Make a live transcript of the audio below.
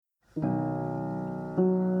You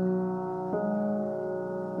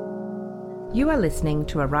are listening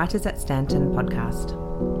to a Writers at Stanton podcast.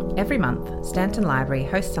 Every month, Stanton Library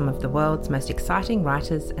hosts some of the world's most exciting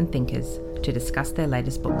writers and thinkers to discuss their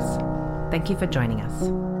latest books. Thank you for joining us.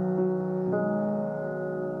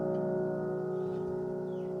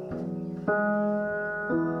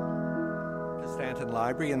 The Stanton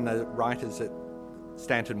Library and the Writers at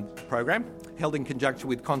Stanton program, held in conjunction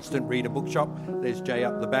with Constant Reader Bookshop. There's Jay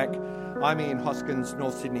up the back. I'm Ian Hoskins,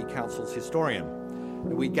 North Sydney Council's historian.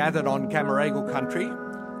 We gathered on Camaragal country.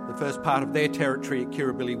 The first part of their territory at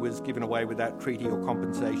Kirribilli was given away without treaty or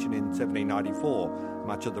compensation in 1794.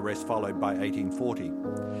 Much of the rest followed by 1840.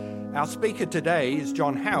 Our speaker today is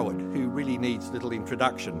John Howard, who really needs little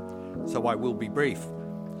introduction, so I will be brief.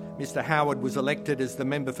 Mr. Howard was elected as the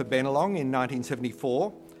member for Bennelong in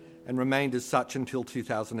 1974 and remained as such until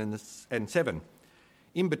 2007.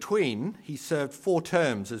 In between, he served 4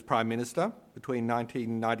 terms as Prime Minister between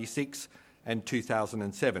 1996 and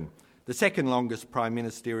 2007, the second longest prime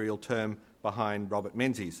ministerial term behind Robert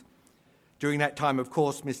Menzies. During that time, of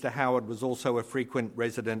course, Mr. Howard was also a frequent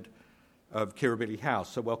resident of Kirribilli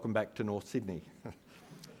House, so welcome back to North Sydney.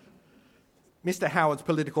 Mr. Howard's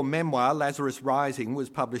political memoir, Lazarus Rising,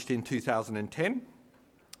 was published in 2010.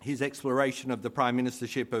 His exploration of the prime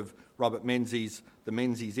ministership of Robert Menzies, the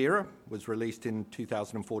Menzies era, was released in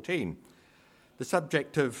 2014. The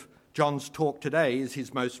subject of John's talk today is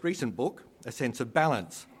his most recent book, A Sense of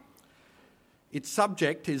Balance. Its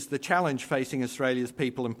subject is the challenge facing Australia's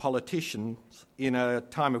people and politicians in a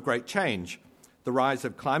time of great change. The rise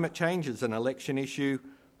of climate change as an election issue,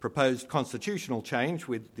 proposed constitutional change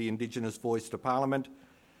with the Indigenous voice to Parliament,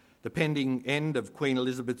 the pending end of Queen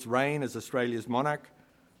Elizabeth's reign as Australia's monarch,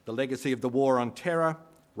 the legacy of the war on terror,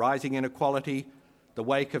 rising inequality, the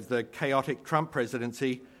wake of the chaotic Trump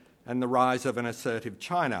presidency, and the rise of an assertive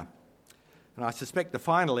China. And I suspect the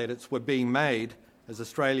final edits were being made as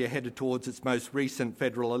Australia headed towards its most recent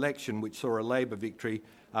federal election, which saw a Labor victory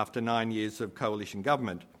after 9 years of coalition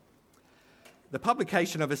government. The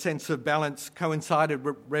publication of A Sense of Balance coincided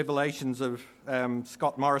with revelations of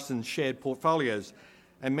Scott Morrison's shared portfolios,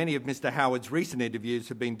 and many of Mr. Howard's recent interviews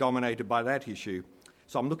have been dominated by that issue.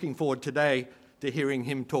 So I'm looking forward today to hearing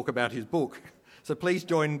him talk about his book. So please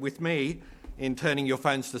join with me in turning your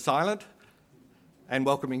phones to silent and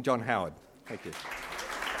welcoming John Howard. Thank you.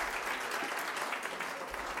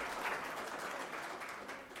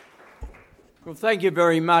 Well, thank you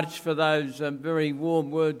very much for those very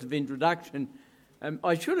warm words of introduction.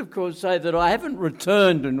 I should, of course, say that I haven't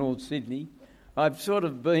returned to North Sydney. I've sort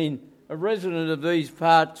of been a resident of these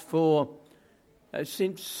parts for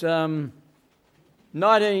since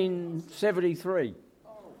 1973.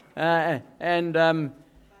 And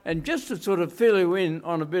just to sort of fill you in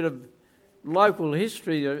on a bit of local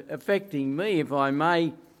history affecting me, if I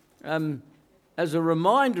may, as a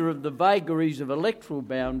reminder of the vagaries of electoral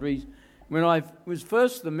boundaries, when I was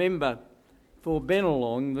first the member for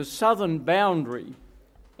Bennelong, the southern boundary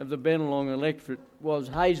of the Bennelong electorate was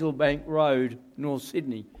Hazelbank Road, North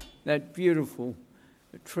Sydney, that beautiful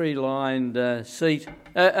tree-lined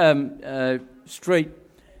street.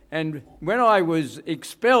 And when I was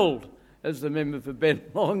expelled as the member for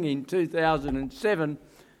Bennelong in 2007,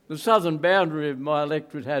 the southern boundary of my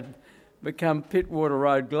electorate had become Pittwater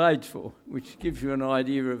Road, Gladesville, which gives you an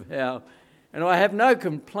idea of how. And I have no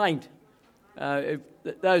complaint.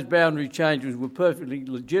 Those boundary changes were perfectly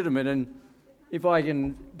legitimate, and if I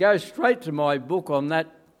can go straight to my book on that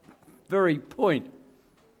very point,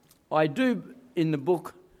 I do in the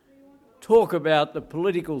book talk about the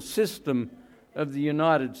political system of the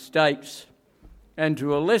United States and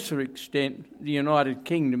to a lesser extent the United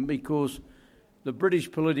Kingdom, because the British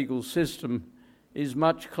political system is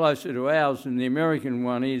much closer to ours than the American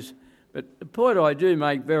one is. But the point I do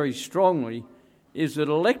make very strongly is that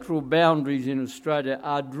electoral boundaries in Australia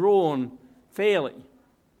are drawn fairly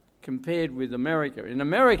compared with America. In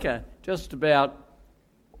America, just about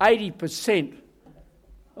 80%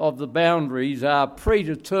 of the boundaries are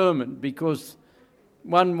predetermined because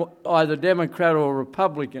one, either Democrat or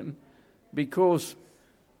Republican, because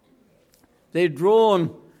they're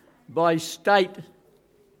drawn by state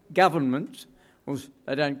governments, or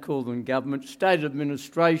they don't call them governments, state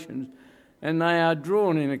administrations, and they are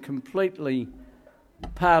drawn in a completely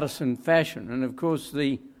partisan fashion. And of course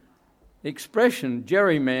the expression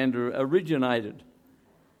gerrymander originated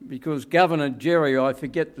because Governor Gerry, I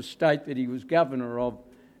forget the state that he was governor of,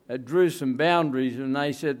 drew some boundaries, and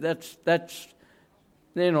they said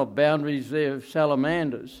they're not boundaries, they're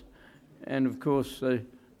salamanders. And of course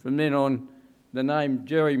from then on the name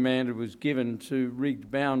gerrymander was given to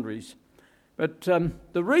rigged boundaries. But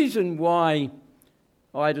the reason why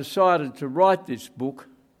I decided to write this book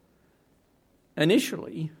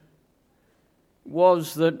initially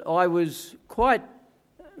was that I was quite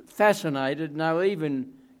fascinated, no,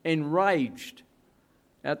 even enraged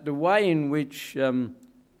at the way in which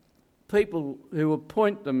people who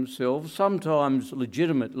appoint themselves, sometimes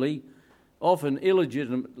legitimately, often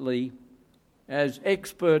illegitimately, as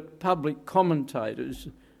expert public commentators,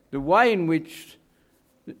 the way in which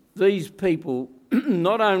these people,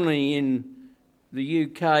 not only in the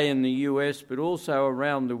UK and the US, but also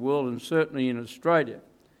around the world and certainly in Australia,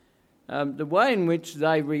 the way in which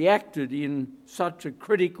they reacted in such a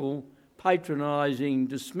critical, patronising,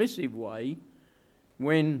 dismissive way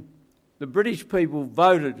when the British people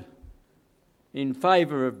voted in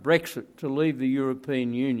favour of Brexit to leave the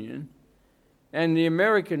European Union and the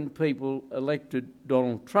American people elected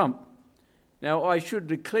Donald Trump. Now, I should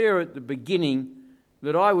declare at the beginning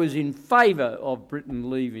that I was in favour of Britain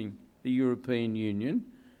leaving the European Union,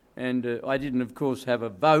 and I didn't, of course, have a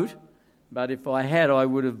vote, but if I had, I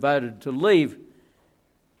would have voted to leave.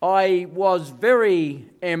 I was very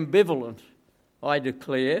ambivalent, I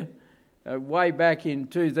declare, way back in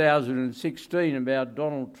 2016 about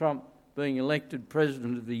Donald Trump being elected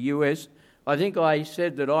President of the US. I think I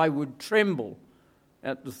said that I would tremble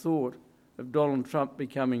at the thought of Donald Trump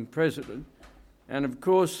becoming President. And of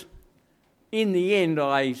course, in the end,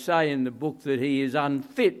 I say in the book that he is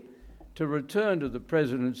unfit to return to the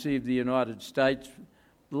presidency of the United States,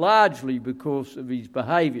 largely because of his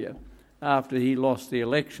behaviour after he lost the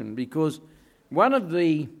election. Because one of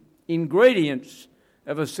the ingredients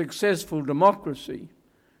of a successful democracy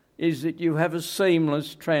is that you have a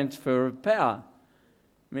seamless transfer of power.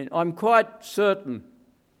 I mean, I'm quite certain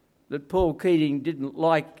that Paul Keating didn't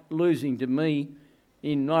like losing to me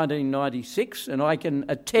in 1996, and I can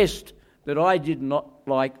attest that I did not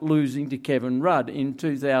like losing to Kevin Rudd in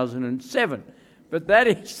 2007. But that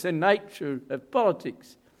is the nature of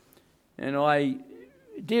politics. And I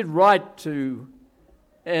did write to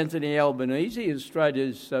Anthony Albanese,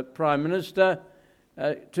 Australia's Prime Minister,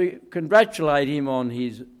 to congratulate him on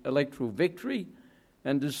his electoral victory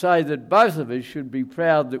and to say that both of us should be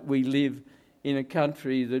proud that we live in a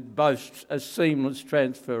country that boasts a seamless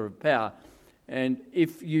transfer of power. And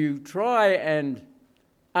if you try and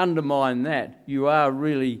undermine that, you are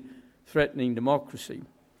really threatening democracy.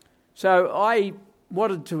 So I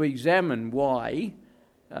wanted to examine why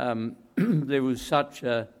there was such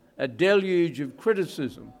a deluge of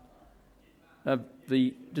criticism of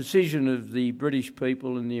the decision of the British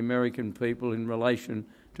people and the American people in relation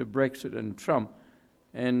to Brexit and Trump.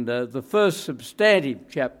 And the first substantive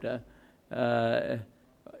chapter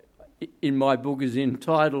in my book is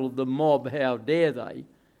entitled "The Mob, How Dare They?"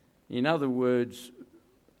 In other words,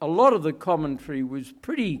 a lot of the commentary was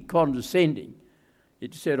pretty condescending.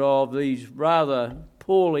 It said, oh, these rather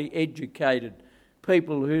poorly educated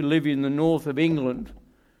people who live in the north of England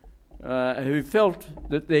who felt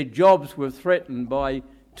that their jobs were threatened by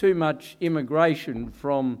too much immigration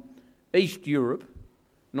from East Europe,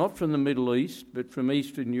 not from the Middle East, but from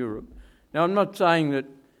Eastern Europe. Now, I'm not saying that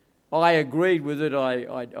I agreed with it.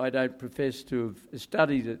 I don't profess to have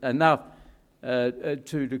studied it enough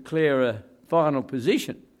to declare a final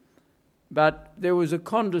position. But there was a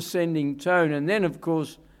condescending tone, and then, of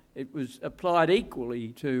course, it was applied equally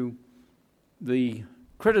to the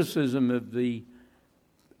criticism of the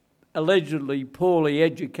allegedly poorly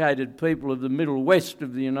educated people of the Middle West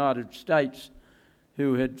of the United States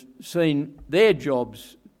who had seen their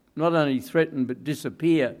jobs not only threatened but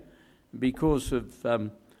disappear because of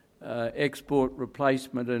export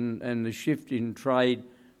replacement and the shift in trade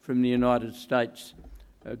from the United States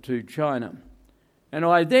to China. And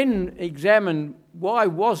I then examined why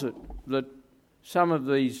was it that some of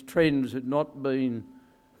these trends had not been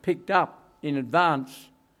picked up in advance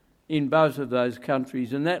in both of those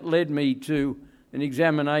countries, and that led me to an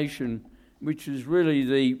examination which is really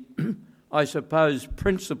the, I suppose,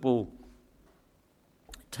 principal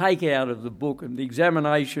takeout of the book, and the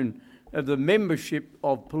examination of the membership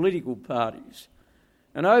of political parties.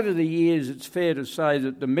 And over the years, it's fair to say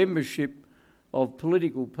that the membership of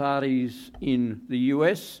political parties in the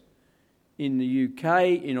US, in the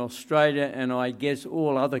UK, in Australia, and I guess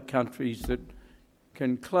all other countries that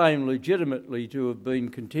can claim legitimately to have been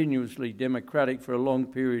continuously democratic for a long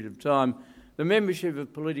period of time, the membership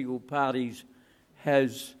of political parties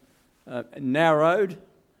has narrowed,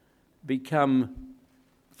 become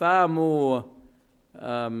far more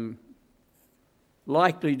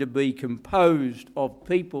likely to be composed of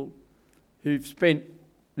people who've spent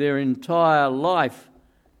their entire life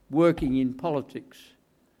working in politics.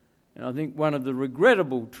 And I think one of the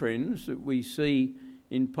regrettable trends that we see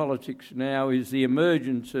in politics now is the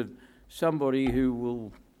emergence of somebody who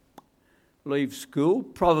will leave school,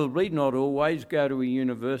 probably, not always, go to a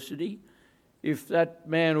university. If that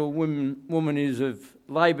man or woman is of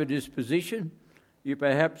Labor disposition, you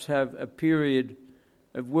perhaps have a period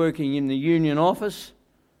of working in the union office,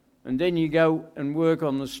 and then you go and work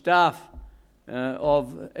on the staff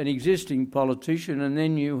of an existing politician, and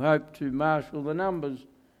then you hope to marshal the numbers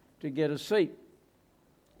to get a seat.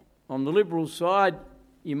 On the Liberal side,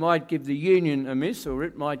 you might give the union a miss, or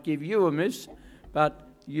it might give you a miss, but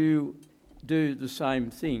you do the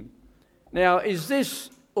same thing. Now, is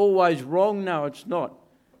this always wrong? No, it's not.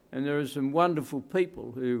 And there are some wonderful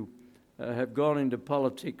people who have gone into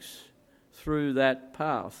politics through that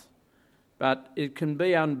path, but it can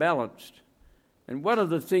be unbalanced. And one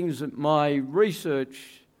of the things that my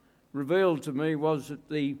research revealed to me was that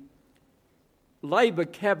the Labor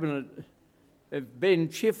cabinet of Ben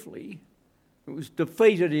Chifley, it was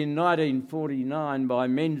defeated in 1949 by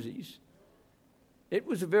Menzies. It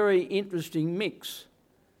was a very interesting mix.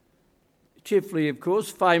 Chifley, of course,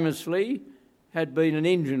 famously had been an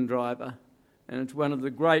engine driver, and it's one of the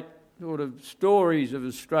great sort of stories of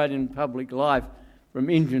Australian public life, from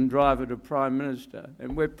engine driver to Prime Minister.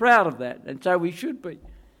 And we're proud of that, and so we should be,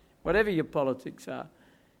 whatever your politics are.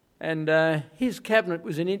 And his cabinet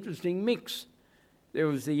was an interesting mix. There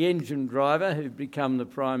was the engine driver who'd become the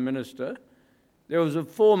Prime Minister. There was a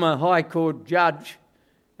former High Court judge,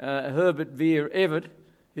 Herbert Vere Everett,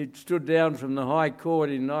 who'd stood down from the High Court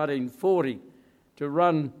in 1940 to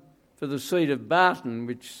run for the seat of Barton,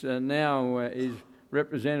 which now is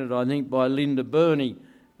represented, I think, by Linda Burney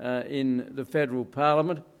in the federal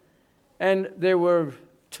parliament. And there were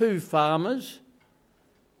two farmers.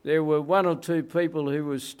 There were one or two people who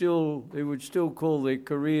would still call their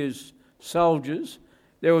careers soldiers.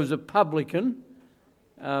 There was a publican,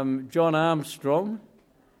 John Armstrong.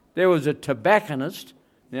 There was a tobacconist.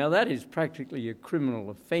 Now, that is practically a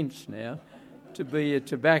criminal offence now, to be a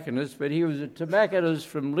tobacconist, but he was a tobacconist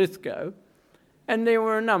from Lithgow. And there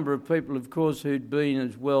were a number of people, of course, who'd been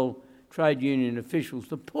as well trade union officials.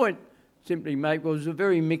 The point, simply make, was a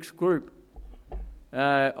very mixed group.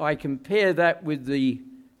 I compare that with the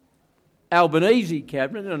Albanese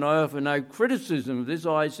cabinet, and I offer no criticism of this.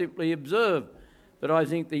 I simply observe that I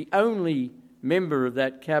think the only member of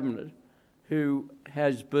that cabinet who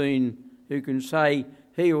can say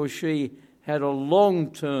he or she had a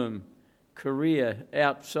long-term career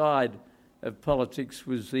outside of politics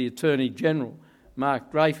was the Attorney General,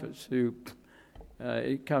 Mark Dreyfus, who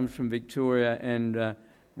comes from Victoria and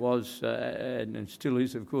was and still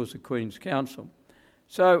is, of course, a Queen's Counsel.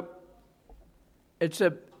 So it's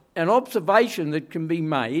an observation that can be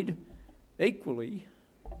made equally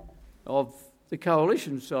of the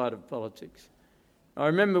coalition side of politics. I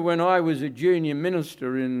remember when I was a junior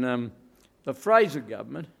minister in the Fraser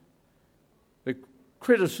government, the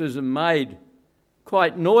criticism made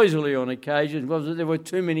quite noisily on occasion was that there were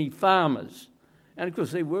too many farmers. And of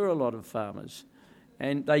course there were a lot of farmers,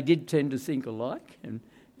 and they did tend to think alike,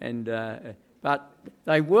 but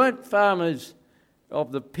they weren't farmers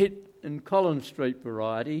of the Pitt and Collins Street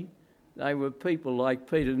variety. They were people like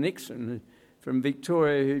Peter Nixon from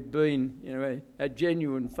Victoria who'd been, a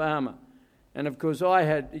genuine farmer. And of course I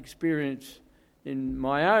had experience in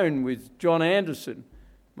my own with John Anderson,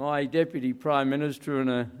 my Deputy Prime Minister, and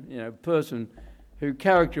a person who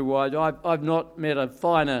character-wise, I've not met a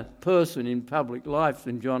finer person in public life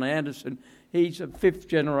than John Anderson. He's a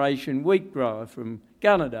fifth-generation wheat grower from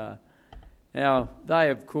Gunnedah. Now, they,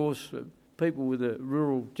 of course, people with a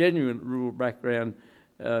genuine rural background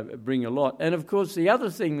bring a lot. And, of course, the other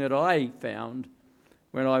thing that I found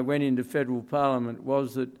when I went into federal parliament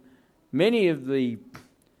was that many of the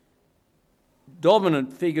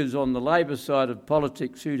dominant figures on the Labor side of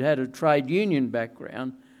politics who'd had a trade union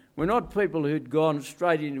background were not people who'd gone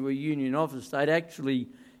straight into a union office. They'd actually,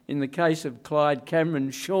 in the case of Clyde Cameron,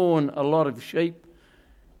 shorn a lot of sheep,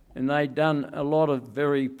 and they'd done a lot of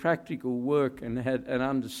very practical work and had an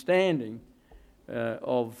understanding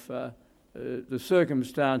of the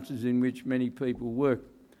circumstances in which many people work.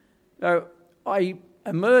 So I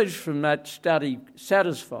emerged from that study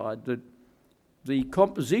satisfied that the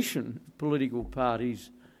composition of political parties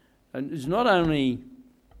is not only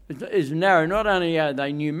narrow, not only are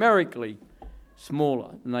they numerically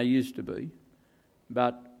smaller than they used to be,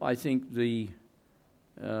 but I think the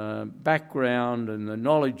background and the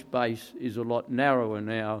knowledge base is a lot narrower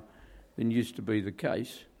now than used to be the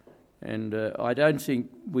case. And I don't think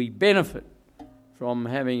we benefit from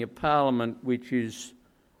having a parliament which is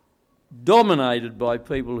dominated by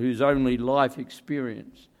people whose only life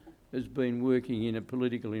experience has been working in a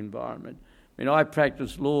political environment. I mean, I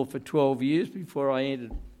practiced law for 12 years before I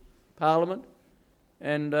entered Parliament,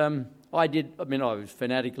 and I was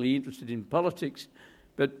fanatically interested in politics,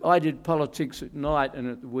 but I did politics at night and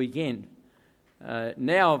at the weekend.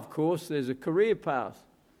 Now, of course, there's a career path.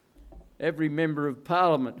 Every member of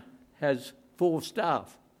Parliament has 4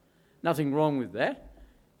 staff. Nothing wrong with that.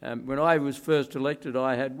 When I was first elected,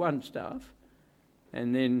 I had 1 staff,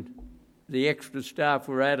 and then the extra staff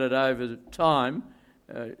were added over time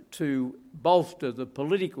to bolster the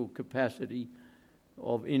political capacity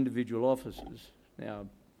of individual officers. Now,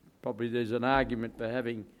 probably there's an argument for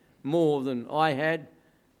having more than I had,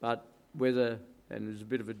 but whether, and there's a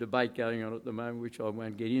bit of a debate going on at the moment, which I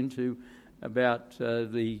won't get into, about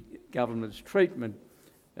the government's treatment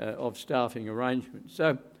of staffing arrangements.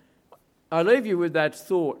 So I leave you with that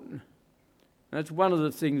thought. That's one of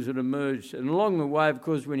the things that emerged. And along the way, of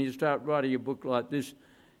course, when you start writing a book like this,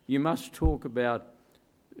 you must talk about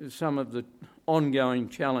some of the ongoing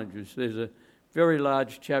challenges. There's a very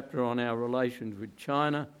large chapter on our relations with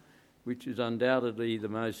China, which is undoubtedly the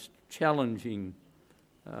most challenging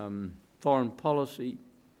foreign policy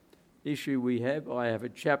issue we have. I have a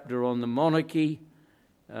chapter on the monarchy.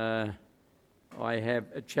 I have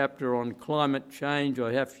a chapter on climate change.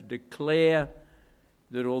 I have to declare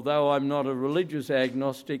that although I'm not a religious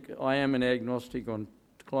agnostic, I am an agnostic on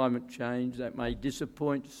climate change. That may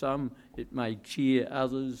disappoint some, it may cheer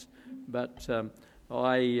others, but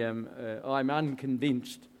I'm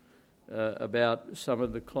unconvinced about some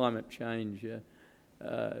of the climate change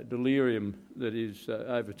delirium that is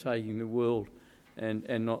overtaking the world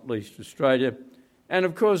and not least Australia. And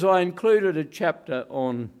of course I included a chapter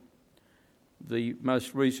on the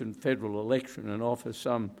most recent federal election and offer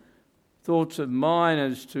some thoughts of mine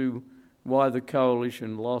as to why the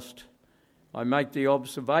coalition lost. I make the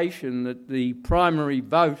observation that the primary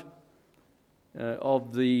vote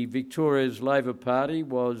of the Victoria's Labor Party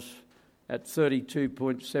was at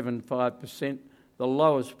 32.75%, the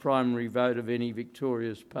lowest primary vote of any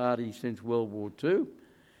Victoria's party since World War II.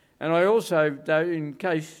 And I also, though, in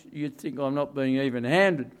case you think I'm not being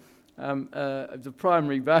even-handed, the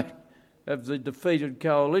primary vote of the defeated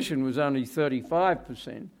coalition was only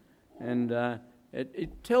 35%. And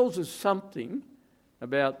it tells us something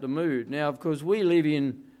about the mood. Now, of course, we live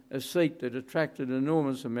in a seat that attracted an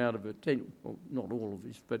enormous amount of attention. Well, not all of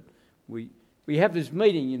this, but we have this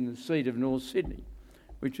meeting in the seat of North Sydney,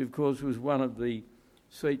 which, of course, was one of the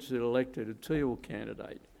seats that elected a Teal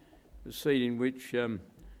candidate, the seat in which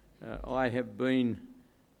I have been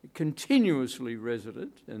continuously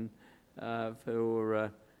resident and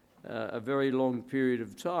for a very long period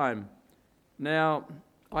of time. Now,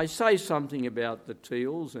 I say something about the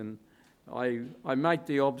Teals, and I make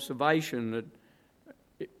the observation that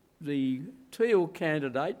the Teal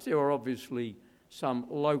candidates, there were obviously some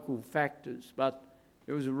local factors, but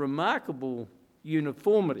there was a remarkable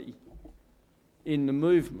uniformity in the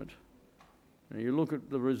movement. Now you look at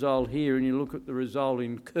the result here and you look at the result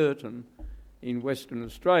in Curtin in Western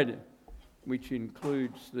Australia, which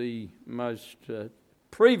includes the most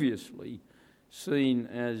previously seen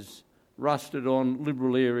as rusted-on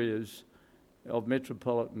Liberal areas of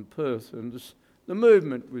metropolitan Perth, and the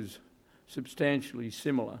movement was substantially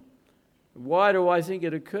similar. Why do I think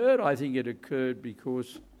it occurred? I think it occurred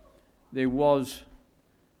because there was,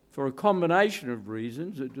 for a combination of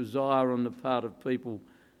reasons, a desire on the part of people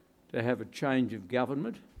to have a change of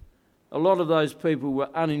government. A lot of those people were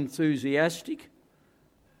unenthusiastic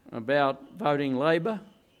about voting Labor,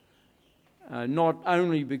 not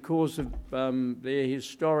only because of their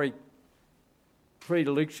historic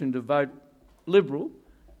predilection to vote Liberal,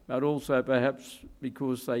 but also perhaps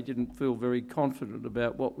because they didn't feel very confident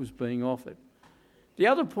about what was being offered. The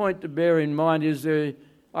other point to bear in mind is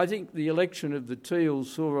I think the election of the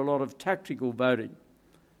Teals saw a lot of tactical voting.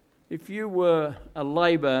 If you were a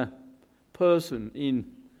Labor person in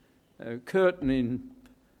Curtin in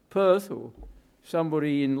Perth or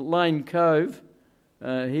somebody in Lane Cove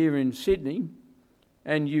here in Sydney,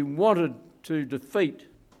 and you wanted to defeat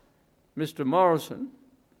Mr Morrison,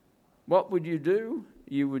 what would you do?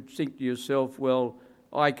 You would think to yourself, well,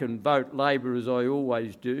 I can vote Labor as I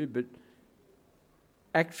always do, but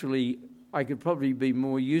actually I could probably be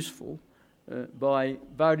more useful by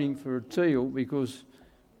voting for a Teal because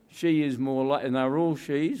she is more, and they're all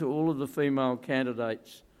she's, all of the female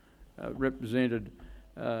candidates represented.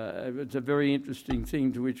 It's a very interesting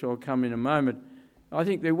thing to which I'll come in a moment. I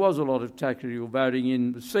think there was a lot of tactical voting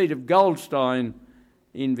in the seat of Goldstein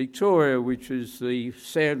in Victoria, which is the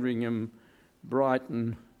Sandringham,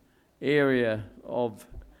 Brighton area of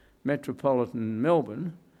metropolitan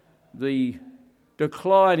Melbourne. The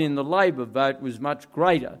decline in the Labor vote was much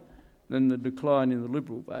greater than the decline in the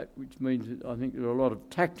Liberal vote, which means that I think there are a lot of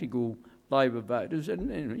tactical Labor voters,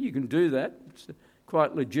 and you can do that. It's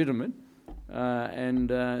quite legitimate, and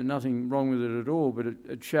nothing wrong with it at all, but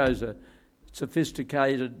it shows a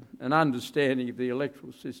sophisticated and understanding of the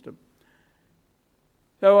electoral system.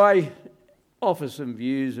 So I offer some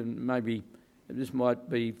views, and maybe this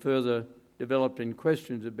might be further developed in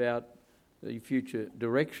questions about the future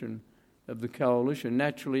direction of the coalition.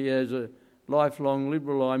 Naturally, as a lifelong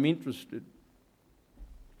Liberal, I'm interested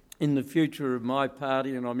in the future of my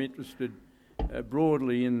party, and I'm interested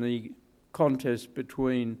broadly in the contest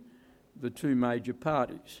between the two major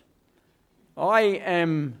parties. I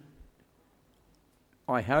am,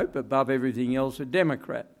 I hope, above everything else, a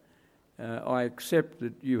Democrat. I accept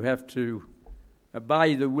that you have to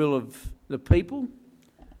obey the will of the people.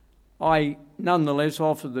 I nonetheless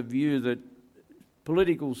offer the view that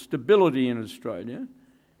political stability in Australia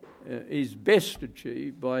is best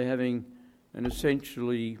achieved by having an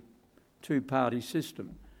essentially two-party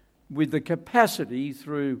system with the capacity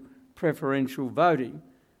through preferential voting,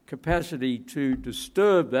 capacity to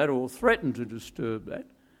disturb that or threaten to disturb that,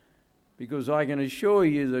 because I can assure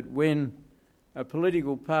you that when a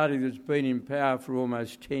political party that's been in power for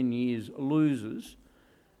almost 10 years loses,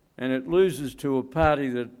 and it loses to a party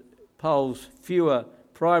that polls fewer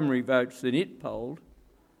primary votes than it polled,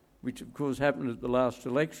 which of course happened at the last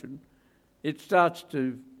election, it starts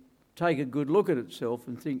to take a good look at itself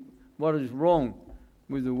and think, what is wrong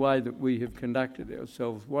with the way that we have conducted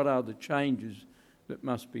ourselves? What are the changes that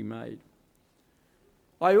must be made?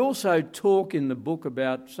 I also talk in the book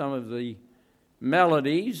about some of the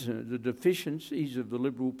maladies, the deficiencies of the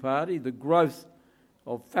Liberal Party, the growth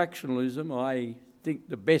of factionalism. I think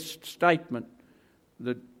the best statement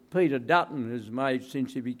that Peter Dutton has made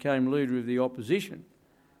since he became Leader of the Opposition,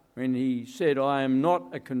 when he said, I am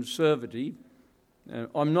not a Conservative,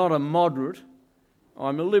 I'm not a moderate,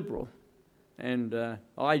 I'm a Liberal. And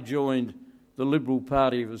I joined the Liberal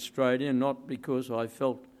Party of Australia not because I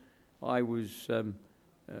felt I was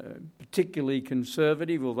particularly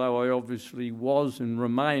conservative, although I obviously was and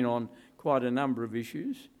remain on quite a number of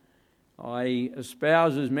issues. I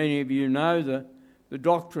espouse, as many of you know, the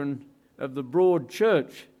doctrine of the broad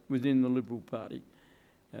church within the Liberal Party.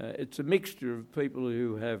 It's a mixture of people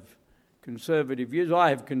who have conservative views. I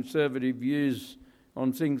have conservative views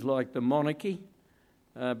on things like the monarchy,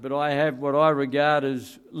 but I have what I regard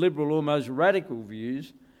as liberal, almost radical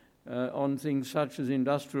views on things such as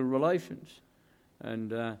industrial relations.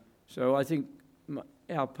 And so I think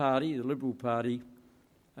our party, the Liberal Party,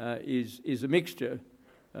 is a mixture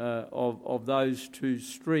of those two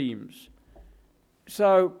streams.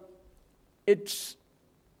 So it's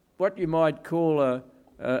what you might call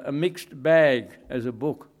a mixed bag as a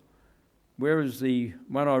book, whereas the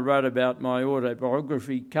one I wrote about my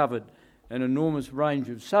autobiography covered an enormous range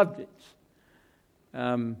of subjects.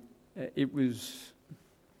 It was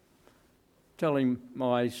telling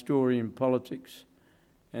my story in politics,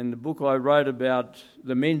 and the book I wrote about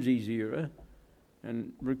the Menzies era,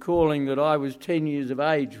 and recalling that I was 10 years of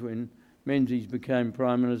age when Menzies became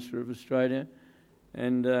Prime Minister of Australia,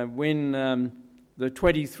 and when the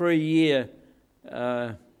 23-year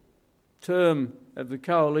term of the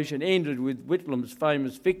coalition ended with Whitlam's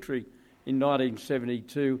famous victory in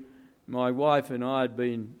 1972, my wife and I had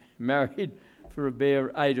been married for a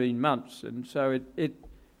bare 18 months, and so it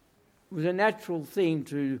was a natural thing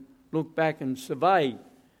to look back and survey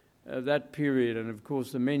that period, and of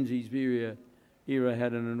course the Menzies era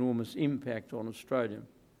had an enormous impact on Australia.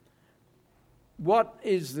 What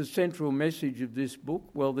is the central message of this book?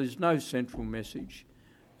 Well, there's no central message.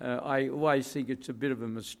 I always think it's a bit of a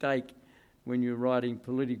mistake when you're writing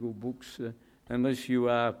political books, unless you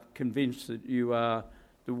are convinced that you are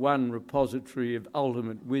the one repository of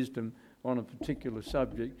ultimate wisdom on a particular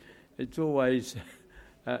subject. It's always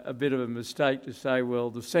a bit of a mistake to say, well,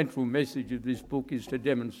 the central message of this book is to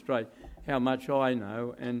demonstrate how much I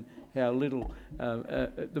know and how little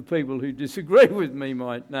the people who disagree with me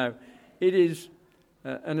might know. It is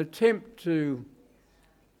an attempt to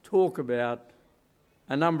talk about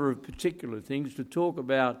a number of particular things, to talk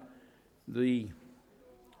about the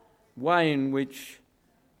way in which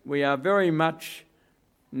we are very much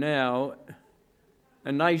now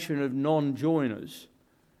a nation of non-joiners.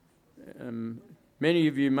 Many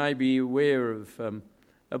of you may be aware of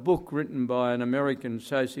a book written by an American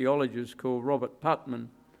sociologist called Robert Putnam.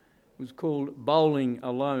 It was called Bowling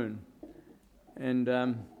Alone. And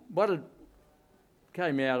what it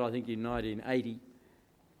came out, I think, in 1980.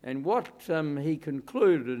 And what he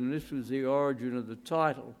concluded, and this was the origin of the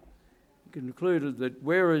title, he concluded that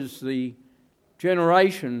whereas the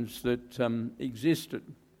generations that existed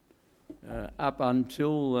up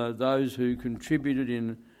until those who contributed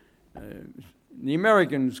in... the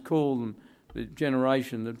Americans call them the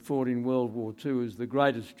generation that fought in World War II as the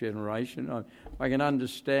greatest generation. I can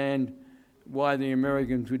understand why the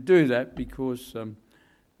Americans would do that, because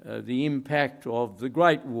the impact of the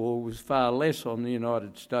Great War was far less on the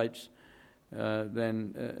United States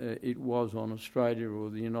than it was on Australia or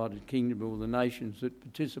the United Kingdom or the nations that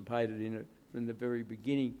participated in it from the very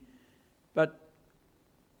beginning. But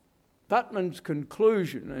Putman's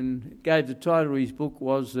conclusion, and gave the title of his book,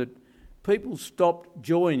 was that people stopped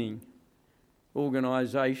joining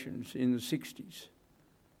organisations in the 60s.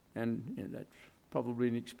 And that's probably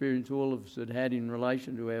an experience all of us had had in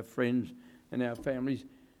relation to our friends and our families.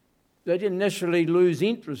 They didn't necessarily lose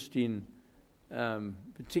interest in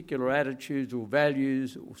particular attitudes or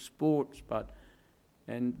values or sports,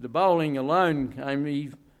 and the bowling alone came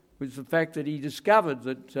with the fact that he discovered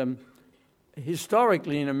that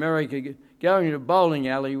historically in America, going to a bowling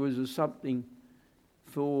alley was something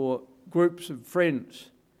for groups of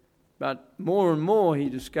friends. But more and more he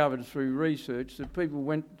discovered through research that people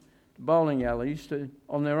went to bowling alleys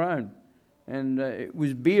on their own. And it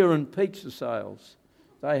was beer and pizza sales.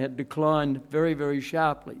 They had declined very, very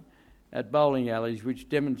sharply at bowling alleys, which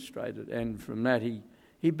demonstrated. And from that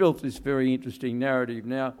he built this very interesting narrative.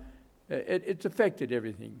 Now, it's affected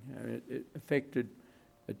everything. It affected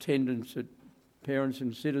attendance at Parents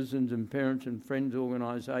and Citizens and Parents and Friends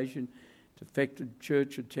organisation. It's affected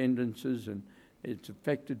church attendances, and it's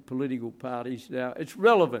affected political parties. Now, it's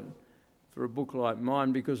relevant for a book like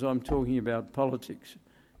mine because I'm talking about politics,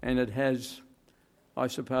 and it has, I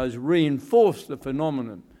suppose, reinforced the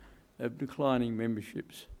phenomenon of declining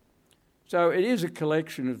memberships. So it is a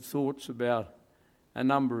collection of thoughts about a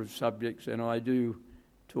number of subjects, and I do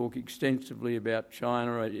talk extensively about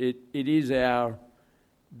China. It is our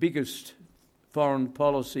biggest foreign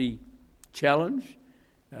policy challenge.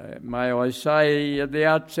 May I say at the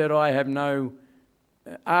outset, I have no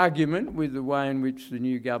argument with the way in which the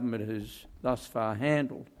new government has thus far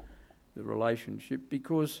handled the relationship,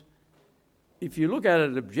 because if you look at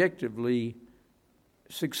it objectively,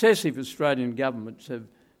 successive Australian governments have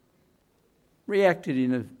reacted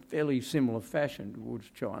in a fairly similar fashion towards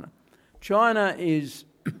China. China is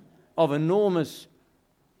of enormous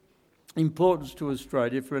importance to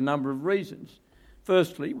Australia for a number of reasons.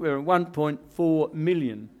 Firstly, we're 1.4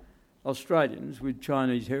 million Australians with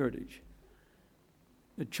Chinese heritage.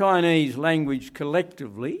 The Chinese language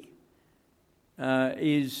collectively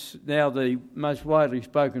is now the most widely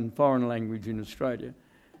spoken foreign language in Australia.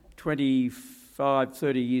 25,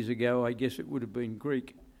 30 years ago, I guess it would have been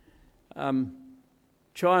Greek.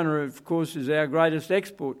 China, of course, is our greatest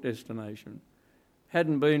export destination.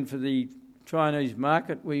 Hadn't been for the Chinese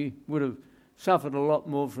market, we would have suffered a lot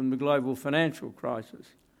more from the global financial crisis.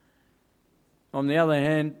 On the other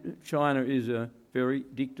hand, China is a very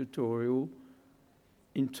dictatorial,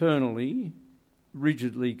 internally,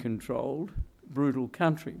 rigidly controlled, brutal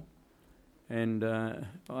country. And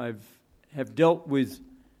I have dealt with,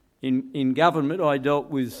 in government, I dealt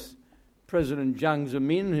with President Jiang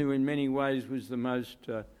Zemin, who in many ways was the most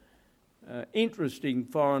interesting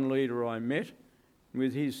foreign leader I met,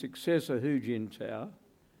 with his successor Hu Jintao.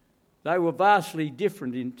 They were vastly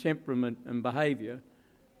different in temperament and behaviour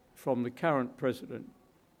from the current president.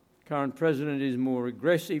 The current president is more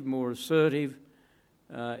aggressive, more assertive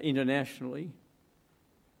internationally.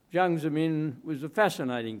 Jiang Zemin was a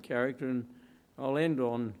fascinating character, and I'll end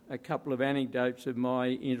on a couple of anecdotes of my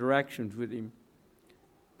interactions with him.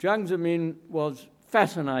 Jiang Zemin was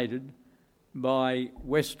fascinated by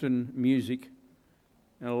Western music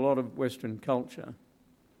and a lot of Western culture.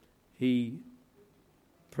 He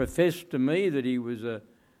professed to me that he was a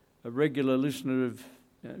regular listener of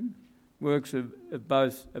works of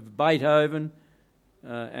both of Beethoven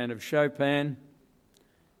and of Chopin.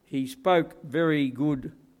 He spoke very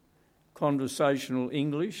good conversational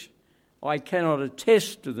English. I cannot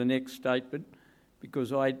attest to the next statement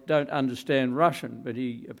because I don't understand Russian, but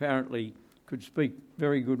he apparently could speak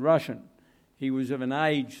very good Russian. He was of an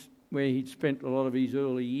age where he'd spent a lot of his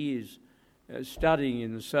early years studying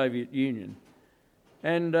in the Soviet Union.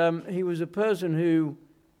 And he was a person who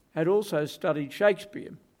had also studied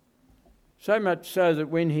Shakespeare, so much so that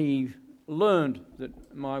when he learned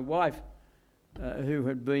that my wife, who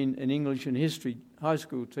had been an English and history high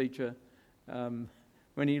school teacher,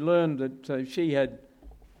 when he learned that she had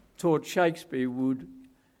taught Shakespeare, would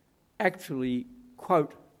actually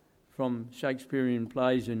quote from Shakespearean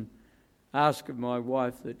plays and ask of my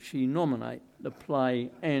wife that she nominate the play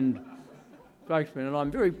and Shakespeare. And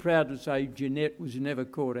I'm very proud to say Jeanette was never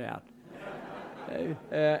caught out.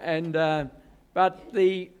 But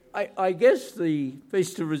I guess the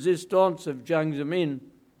piece de resistance of Jiang Zemin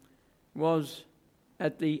was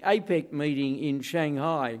at the APEC meeting in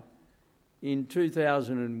Shanghai in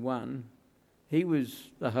 2001. He was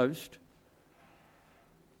the host.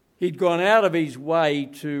 He'd gone out of his way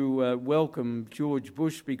to welcome George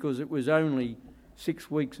Bush because it was only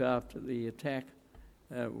 6 weeks after the attack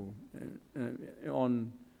on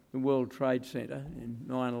the World Trade Center in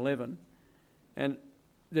 9/11. And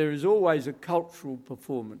there is always a cultural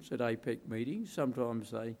performance at APEC meetings.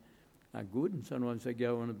 Sometimes they are good and sometimes they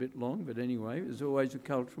go on a bit long, but anyway, there's always a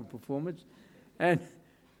cultural performance. And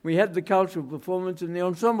we had the cultural performance, and the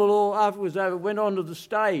ensemble all, after it was over, went onto the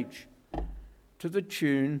stage to the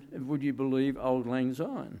tune of, would you believe, Auld Lang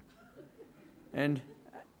Syne. And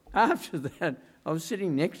after that, I was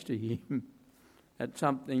sitting next to him at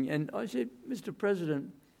something, and I said, Mr.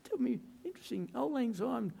 President, tell me, interesting, Auld Lang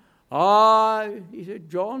Syne. He said,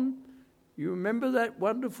 John, you remember that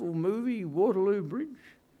wonderful movie, Waterloo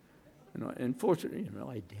Bridge? And unfortunately,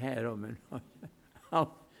 I had. I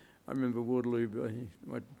remember Waterloo,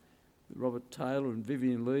 Robert Taylor and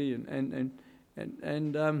Vivian Leigh, and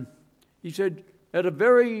he said, at a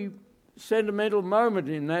very sentimental moment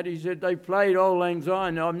in that, he said, they played Auld Lang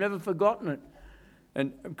Syne. I've never forgotten it.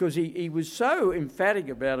 And because he was so emphatic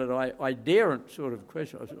about it, I daren't sort of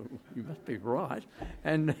question. I thought, you must be right.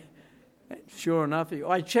 And sure enough,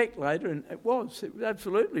 I checked later, and it was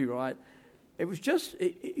absolutely right. It was just,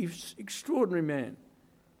 he was an extraordinary man.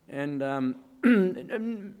 And a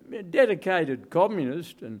dedicated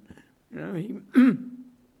communist, and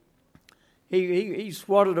he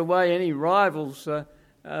swatted away any rivals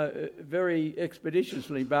very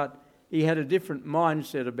expeditiously, but he had a different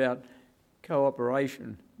mindset about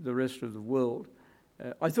cooperation with the rest of the world.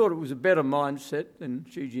 I thought it was a better mindset than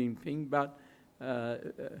Xi Jinping, but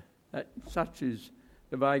such is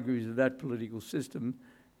the vagaries of that political system.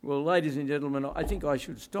 Well, ladies and gentlemen, I think I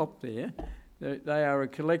should stop there. They are a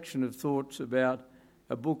collection of thoughts about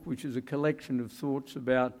a book which is a collection of thoughts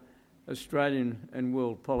about Australian and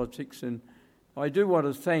world politics. And I do want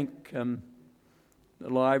to thank the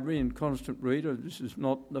library and Constant Reader. This is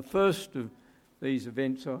not the first of these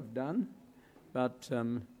events I've done, but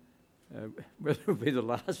whether it'll be the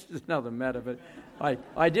last is another matter. But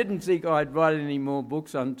I didn't think I'd write any more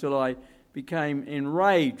books until I became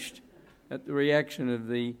enraged at the reaction of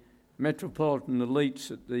the metropolitan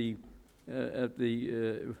elites at the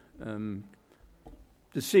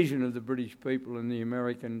decision of the British people and the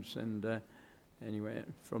Americans, and anyway,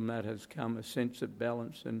 from that has come a sense of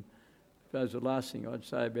balance. And I suppose the last thing I'd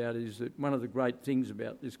say about it is that one of the great things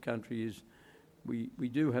about this country is we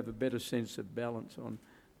do have a better sense of balance on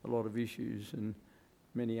a lot of issues than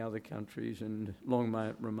many other countries, and long may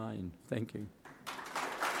it remain. Thank you.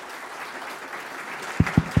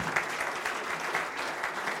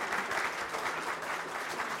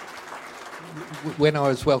 When I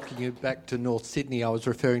was welcoming you back to North Sydney, I was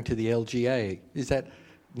referring to the LGA. Is that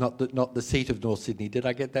not the seat of North Sydney? Did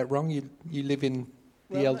I get that wrong? You live in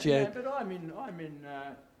the LGA? Yeah, but I'm in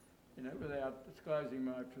without disclosing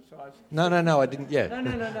my precise... No, I didn't yet. No,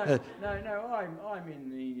 I'm in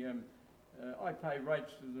the... I pay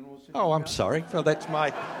rates to the North Sydney... Oh, I'm sorry. Well, that's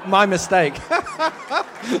my mistake.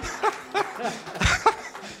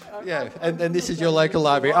 Yeah, and this is your local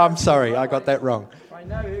library. I'm sorry, I got that wrong. I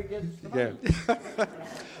know who gets the money. Yeah.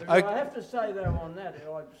 I have to say, though, on that,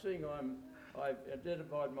 I've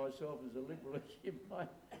identified myself as a liberal.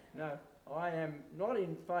 No, I am not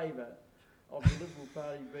in favour of the Liberal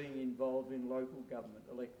Party being involved in local government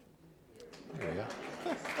elections. There you go.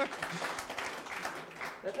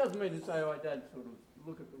 That doesn't mean to say I don't sort of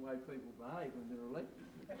look at the way people behave when they're elected.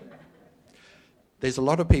 There's a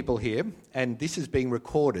lot of people here, and this is being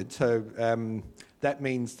recorded, so that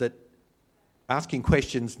means that asking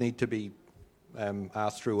questions need to be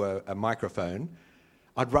asked through a microphone.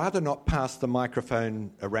 I'd rather not pass the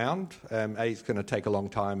microphone around. A, it's going to take a long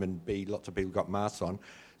time, and B, lots of people got masks on.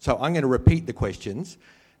 So I'm going to repeat the questions,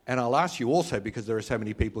 and I'll ask you also, because there are so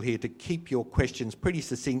many people here, to keep your questions pretty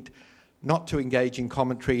succinct, not to engage in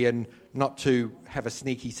commentary and not to have a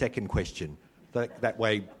sneaky second question. That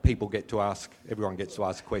way everyone gets to ask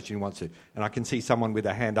a question who wants to. And I can see someone with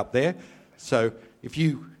a hand up there. So if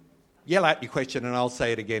you yell out your question, and I'll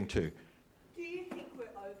say it again too. Do you think we're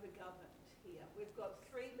over-governed here? We've got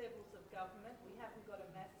 3 levels of government. We haven't got a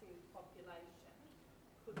massive population.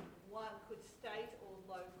 Could state or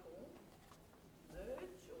local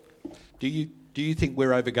merge? Or? Do you think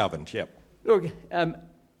we're over-governed? Yep. Look,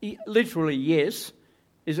 literally yes.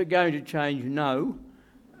 Is it going to change? No.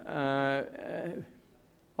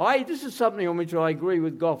 This is something on which I agree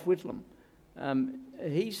with Gough Whitlam.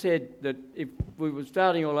 he said that if we were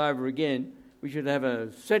starting all over again, we should have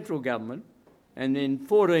a central government and then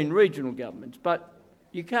 14 regional governments. But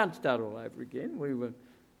you can't start all over again. We were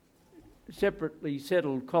separately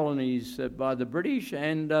settled colonies by the British,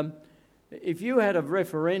 and if you had a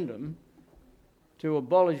referendum to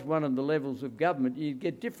abolish one of the levels of government, you'd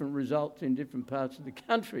get different results in different parts of the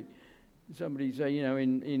country. Somebody say,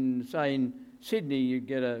 in Sydney, you'd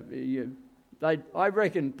get I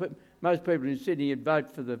reckon most people in Sydney would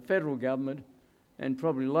vote for the federal government and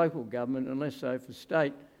probably local government, and less so for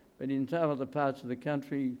state. But in some other parts of the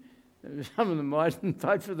country, some of them mightn't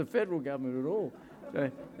vote for the federal government at all. So,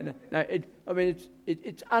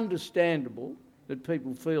 it's understandable that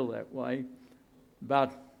people feel that way,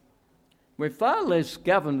 but we're far less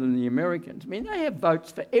governed than the Americans. I mean, they have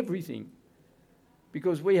votes for everything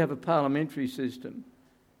because we have a parliamentary system.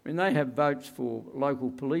 I mean, they have votes for local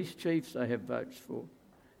police chiefs, they have votes for...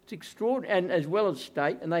 It's extraordinary, and as well as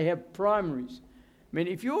state, and they have primaries. I mean,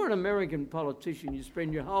 if you're an American politician, you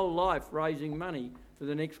spend your whole life raising money for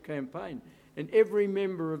the next campaign, and every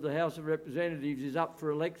member of the House of Representatives is up for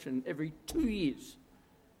election every 2 years.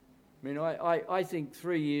 I mean, I think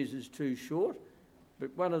 3 years is too short, but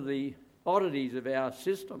one of the oddities of our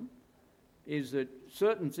system is that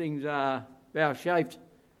certain things are vouchsafed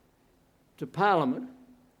to Parliament,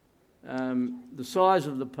 the size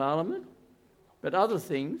of the Parliament, but other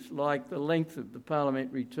things, like the length of the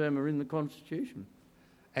parliamentary term, are in the Constitution.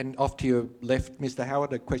 And off to your left, Mr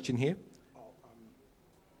Howard, a question here.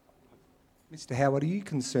 Mr Howard, are you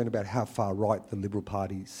concerned about how far right the Liberal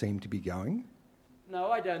Party seem to be going?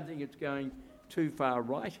 No, I don't think it's going too far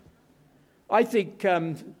right. I think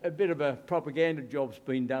a bit of a propaganda job's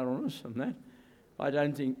been done on us on that. I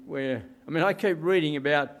don't think I keep reading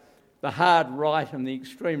about the hard right and the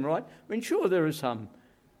extreme right. I mean, sure, there are some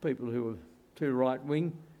people who are too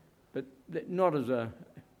right-wing, but not as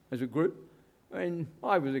a group. I mean,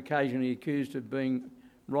 I was occasionally accused of being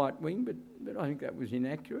right-wing, but I think that was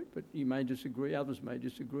inaccurate, but you may disagree, others may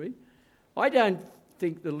disagree. I don't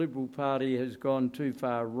think the Liberal Party has gone too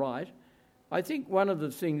far right. I think one of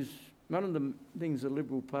the things the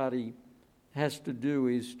Liberal Party has to do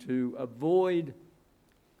is to avoid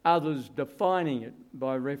others defining it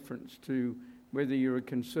by reference to whether you're a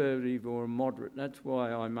conservative or a moderate. That's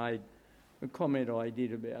why I made a comment I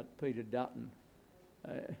did about Peter Dutton.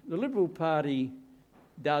 The Liberal Party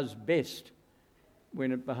does best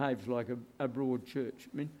when it behaves like a broad church.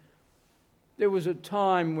 I mean, there was a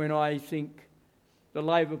time when I think the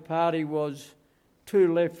Labor Party was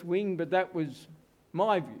too left-wing, but that was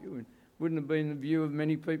my view and wouldn't have been the view of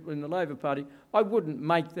many people in the Labor Party. I wouldn't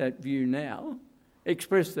make that view now,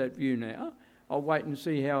 express that view now. I'll wait and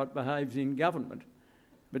see how it behaves in government.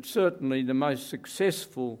 But certainly the most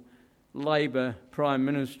successful Labor Prime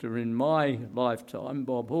Minister in my lifetime,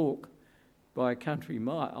 Bob Hawke, by a country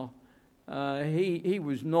mile, he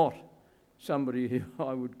was not somebody who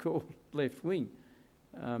I would call left-wing.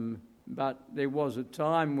 But there was a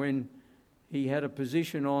time when he had a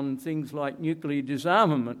position on things like nuclear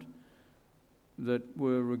disarmament that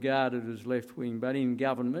were regarded as left-wing. But in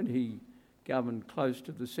government, he governed close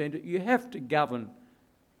to the centre. You have to govern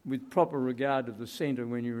with proper regard to the centre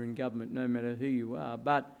when you're in government, no matter who you are.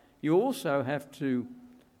 But you also have to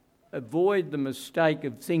avoid the mistake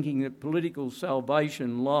of thinking that political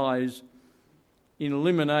salvation lies in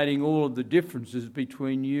eliminating all of the differences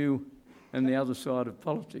between you and the other side of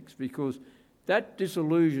politics, because that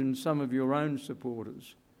disillusions some of your own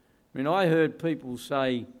supporters. I mean, I heard people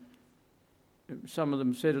say, some of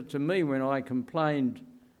them said it to me when I complained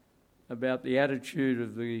about the attitude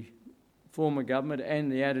of the former government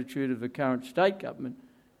and the attitude of the current state government,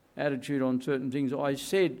 attitude on certain things. I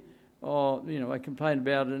said, I complained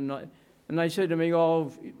about it, and they said to me,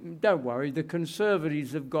 don't worry, the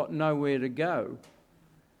Conservatives have got nowhere to go.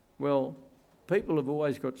 Well, people have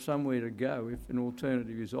always got somewhere to go if an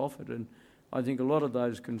alternative is offered, and I think a lot of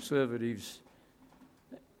those Conservatives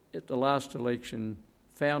at the last election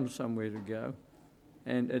found somewhere to go,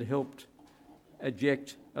 and it helped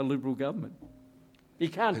eject a Liberal government. You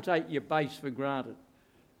can't take your base for granted.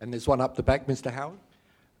 And there's one up the back, Mr Howard.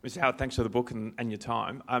 Mr Howard, thanks for the book and your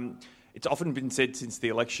time. It's often been said since the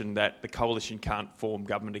election that the coalition can't form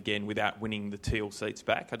government again without winning the Teal seats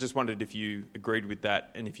back. I just wondered if you agreed with that,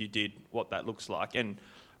 and if you did, what that looks like. And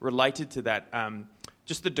related to that,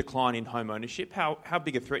 just the decline in home ownership, how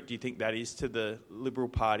big a threat do you think that is to the Liberal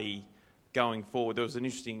Party going forward? There was an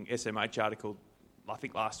interesting SMH article, I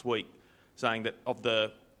think last week, saying that of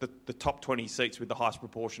the top 20 seats with the highest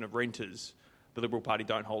proportion of renters, the Liberal Party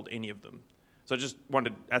don't hold any of them. So I just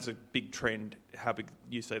wondered, as a big trend, how big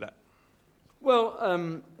you see that?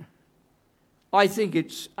 Well, I think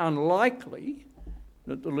it's unlikely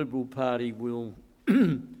that the Liberal Party will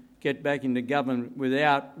get back into government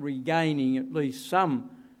without regaining at least some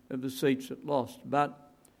of the seats it lost.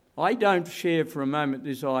 But I don't share for a moment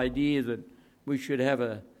this idea that we should have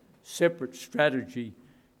a separate strategy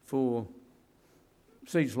for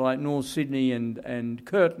seats like North Sydney and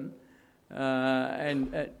Curtin,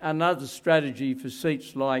 and another strategy for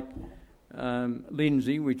seats like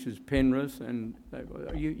Lindsay, which is Penrith, and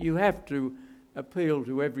you have to appeal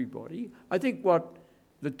to everybody. I think what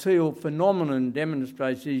the Teal phenomenon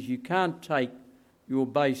demonstrates is you can't take your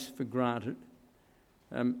base for granted.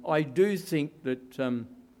 I do think that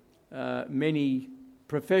many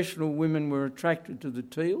professional women were attracted to the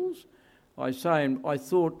Teals. I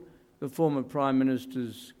thought the former Prime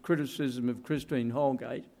Minister's criticism of Christine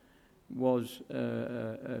Holgate was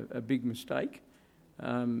a big mistake,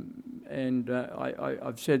 and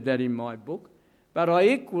I've said that in my book. But I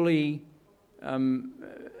equally am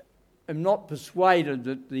not persuaded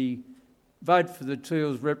that the vote for the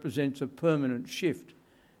Teals represents a permanent shift.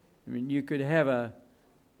 I mean, you could have a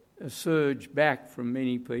surge back from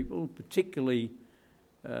many people, particularly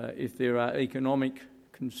if there are economic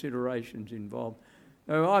considerations involved.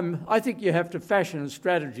 I think you have to fashion a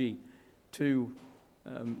strategy to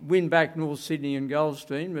win back North Sydney and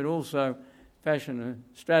Goldstein, but also fashion a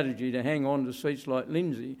strategy to hang on to seats like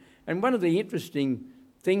Lindsay. And one of the interesting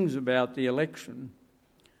things about the election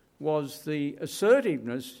was the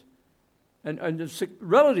assertiveness and the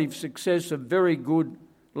relative success of very good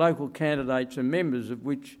local candidates and members, of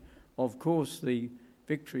which, of course, the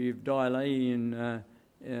victory of Daly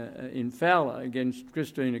in Fowler against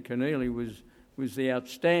Christina Keneally was the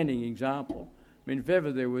outstanding example. I mean, if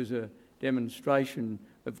ever there was a demonstration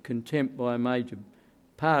of contempt by a major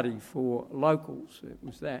party for locals, it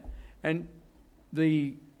was that. And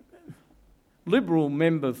the Liberal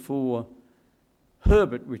member for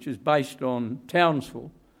Herbert, which is based on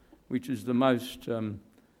Townsville, which is the most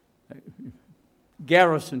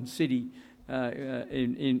garrison city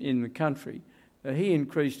in the country, he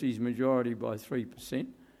increased his majority by 3%,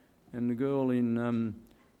 and the girl in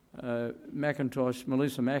Melissa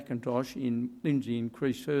McIntosh in Lindsay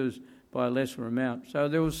increased hers by a lesser amount. So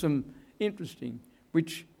there was some interesting,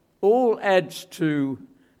 which all adds to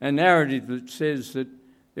a narrative that says that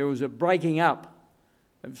there was a breaking up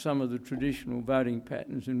of some of the traditional voting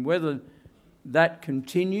patterns, and whether that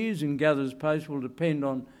continues and gathers pace will depend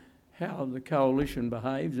on how the coalition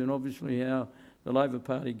behaves and obviously how the Labor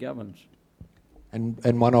Party governs.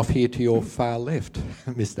 And one off here to your far left,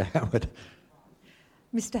 Mr. Howard.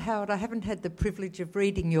 Mr. Howard, I haven't had the privilege of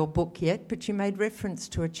reading your book yet, but you made reference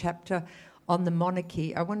to a chapter on the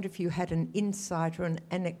monarchy. I wonder if you had an insight or an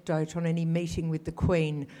anecdote on any meeting with the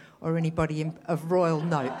Queen or anybody of royal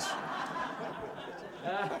note.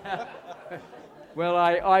 Well,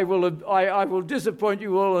 I will disappoint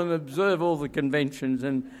you all and observe all the conventions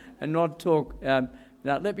and not talk. Now,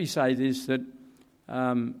 let me say this, that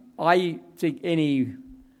I think any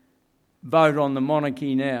vote on the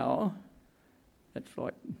monarchy now, that's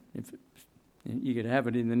like, if you could have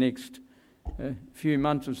it in the next few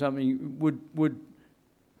months or something, would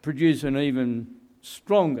produce an even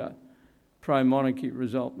stronger pro-monarchy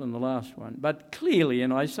result than the last one. But clearly,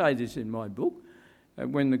 and I say this in my book,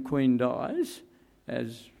 when the Queen dies,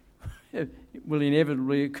 as will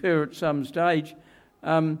inevitably occur at some stage,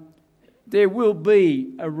 there will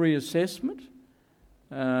be a reassessment.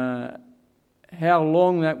 How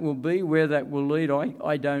long that will be, where that will lead,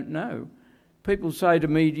 I don't know. People say to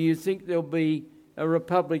me, do you think there'll be a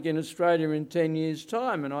republic in Australia in 10 years'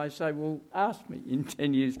 time? And I say, well, ask me in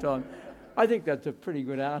 10 years' time. I think that's a pretty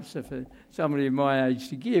good answer for somebody of my age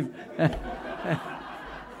to give.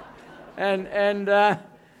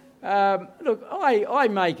 Look, I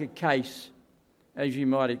make a case, as you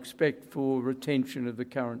might expect, for retention of the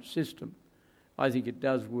current system. I think it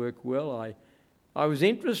does work well. I was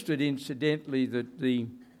interested, incidentally, that the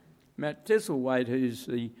Matt Thistlethwaite, who's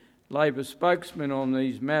the Labor spokesman on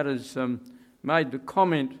these matters, made the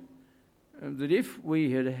comment that if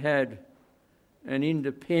we had had an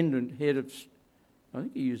independent head of, I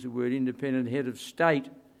think he used the word independent head of state,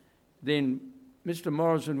 then Mr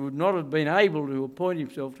Morrison would not have been able to appoint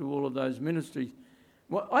himself to all of those ministries.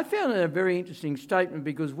 Well, I found that a very interesting statement,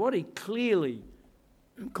 because what he clearly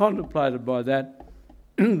contemplated by that,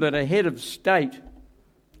 that a head of state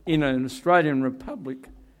in an Australian republic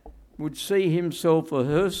would see himself or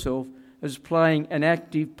herself as playing an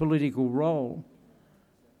active political role.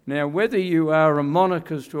 Now, whether you are a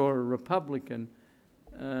monarchist or a republican,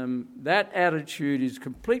 that attitude is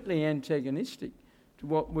completely antagonistic to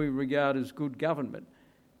what we regard as good government.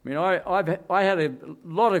 I mean, I had a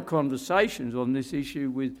lot of conversations on this issue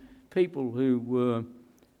with people who were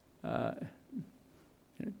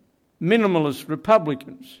minimalist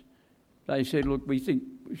Republicans. They said, look, we think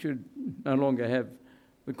we should no longer have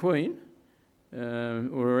the Queen or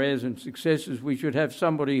her heirs and successors. We should have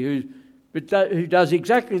somebody who does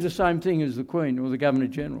exactly the same thing as the Queen or the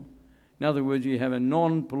Governor-General. In other words, you have a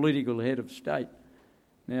non-political head of state.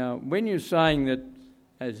 Now, when you're saying that,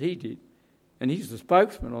 as he did, and he's the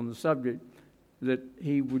spokesman on the subject, that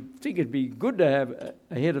he would think it'd be good to have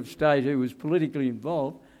a head of state who was politically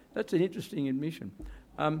involved, that's an interesting admission.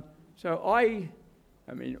 So I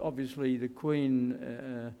mean, obviously the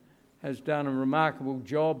Queen has done a remarkable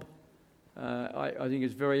job. I think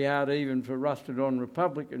it's very hard even for rusted-on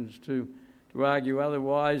Republicans to argue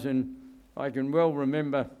otherwise, and I can well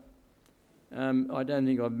remember, I don't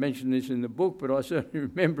think I've mentioned this in the book, but I certainly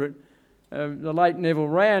remember it, the late Neville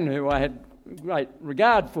Wran, who I had great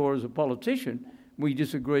regard for as a politician. We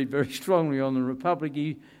disagreed very strongly on the Republic.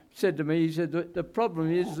 He said to me, the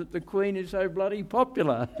problem is that the Queen is so bloody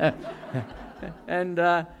popular. And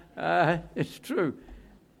it's true.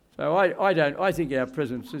 So I think our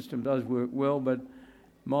present system does work well, but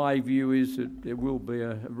my view is that there will be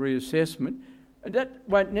a reassessment. And that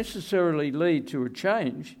won't necessarily lead to a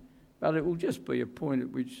change, but it will just be a point at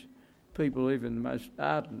which people, even the most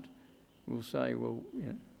ardent, will say, well, you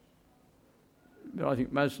know. But I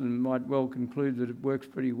think most of them might well conclude that it works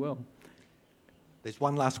pretty well. There's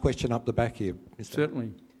one last question up the back here, Mr.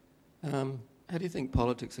 Certainly. How do you think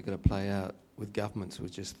politics are going to play out with governments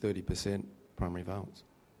with just 30% primary votes?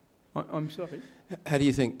 I'm sorry? How do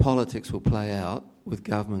you think politics will play out with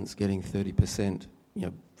governments getting 30%,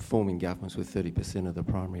 forming governments with 30% of the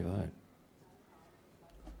primary vote?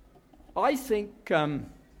 I think,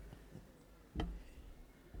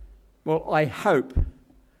 I hope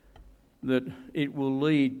that it will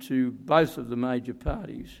lead to both of the major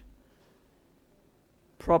parties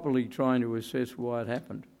properly trying to assess why it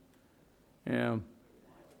happened. Now,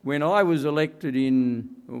 when I was elected the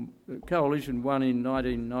Coalition won in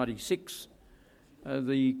 1996,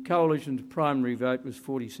 the Coalition's primary vote was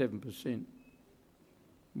 47%.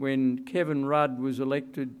 When Kevin Rudd was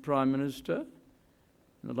elected Prime Minister,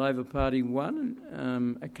 the Labor Party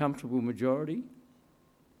won a comfortable majority.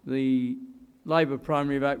 The Labor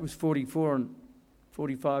primary vote was 44 and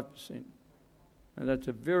 45%. And that's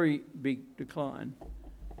a very big decline.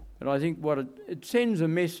 But I think what it sends a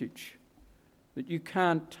message that you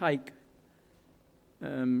can't take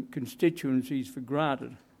constituencies for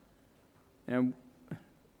granted. Now,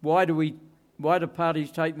 why do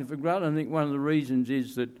parties take them for granted? I think one of the reasons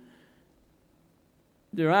is that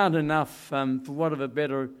there aren't enough, for want of a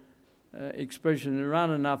better expression, there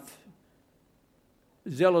aren't enough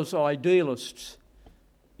zealous idealists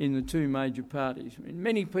in the two major parties. I mean,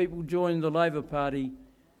 many people joined the Labor Party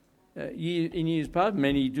in years past,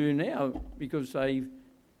 many do now, because they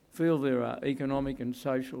feel there are economic and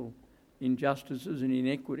social injustices and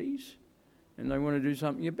inequities, and they want to do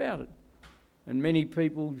something about it. And many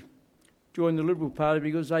people join the Liberal Party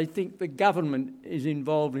because they think the government is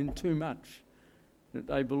involved in too much, that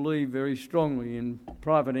they believe very strongly in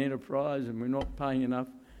private enterprise and we're not paying enough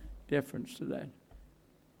deference to that.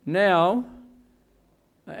 Now,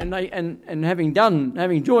 having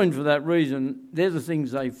joined for that reason, they're the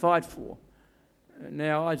things they fight for.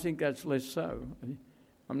 Now, I think that's less so.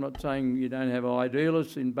 I'm not saying you don't have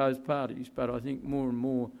idealists in both parties, but I think more and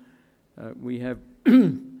more we have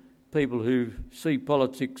people who see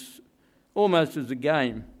politics almost as a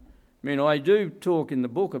game. I mean, I do talk in the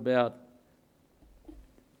book about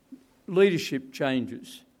leadership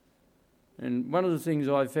changes. And one of the things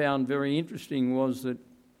I found very interesting was that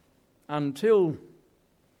until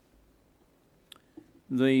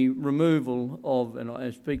the removal of, and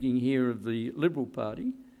I'm speaking here of the Liberal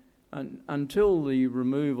Party, until the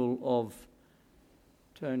removal of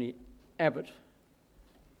Tony Abbott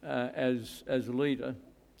as a leader,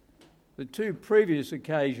 the two previous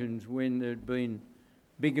occasions when there had been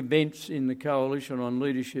big events in the coalition on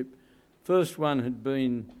leadership, first one had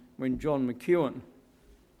been when John McEwen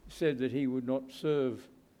said that he would not serve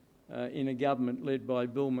in a government led by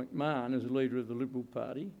Bill McMahon as a leader of the Liberal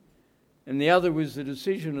Party. And the other was the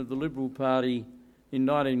decision of the Liberal Party in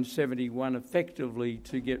 1971 effectively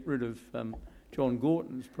to get rid of John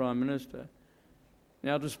Gorton as Prime Minister.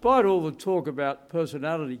 Now, despite all the talk about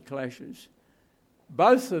personality clashes,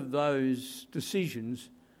 both of those decisions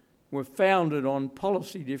were founded on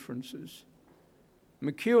policy differences.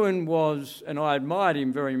 McEwen was, and I admired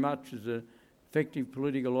him very much as an effective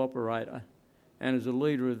political operator and as a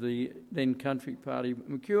leader of the then Country Party,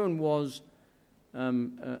 McEwen was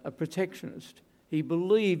a protectionist. He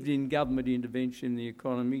believed in government intervention in the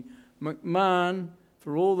economy. McMahon,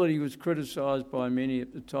 for all that he was criticised by many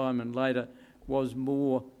at the time and later, was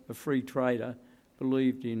more a free trader,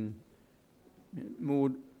 believed in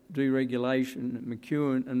more deregulation.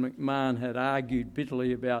 McEwen and McMahon had argued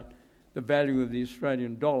bitterly about the value of the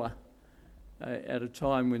Australian dollar at a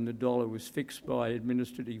time when the dollar was fixed by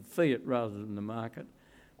administrative fiat rather than the market.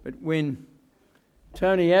 But when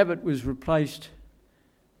Tony Abbott was replaced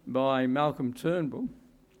by Malcolm Turnbull,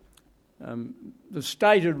 the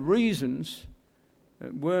stated reasons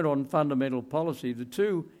weren't on fundamental policy. The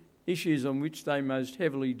two issues on which they most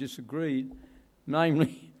heavily disagreed,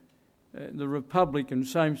 namely the Republic and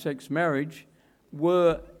same-sex marriage,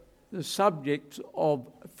 were the subjects of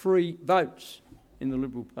free votes in the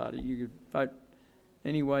Liberal Party. You could vote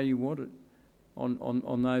any way you wanted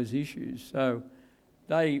on those issues. So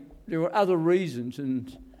there were other reasons,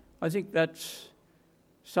 and I think that's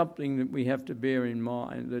something that we have to bear in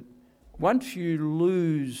mind, that once you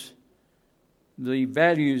lose the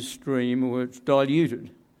values stream, or it's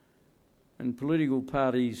diluted, and political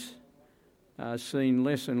parties are seen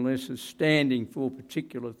less and less as standing for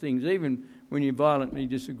particular things, even when you violently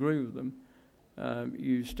disagree with them,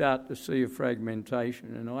 you start to see a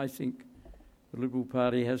fragmentation. And I think the Liberal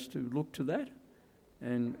Party has to look to that,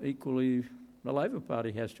 and equally the Labor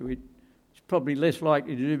Party has to. It's probably less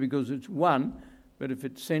likely to do because it's one, but if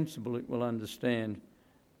it's sensible, it will understand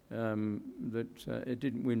that it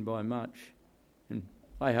didn't win by much. And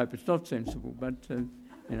I hope it's not sensible, but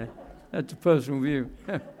that's a personal view.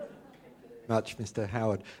 Much, Mr.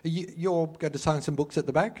 Howard. You're going to sign some books at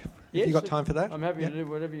the back? Yes. Have you got time for that? I'm happy to do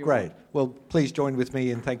whatever you want. Great. want. Well, please join with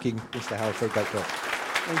me in thanking Mr. Howard for a great job.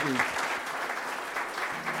 Thank you.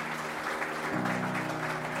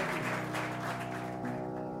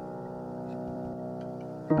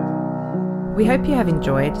 We hope you have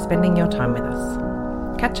enjoyed spending your time with us.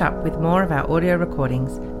 Catch up with more of our audio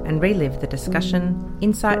recordings and relive the discussion,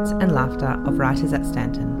 insights and laughter of writers at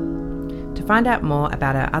Stanton. To find out more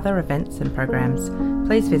about our other events and programs,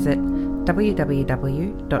 please visit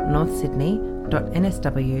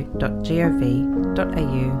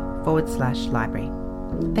www.northsydney.nsw.gov.au/library.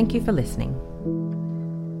 Thank you for listening.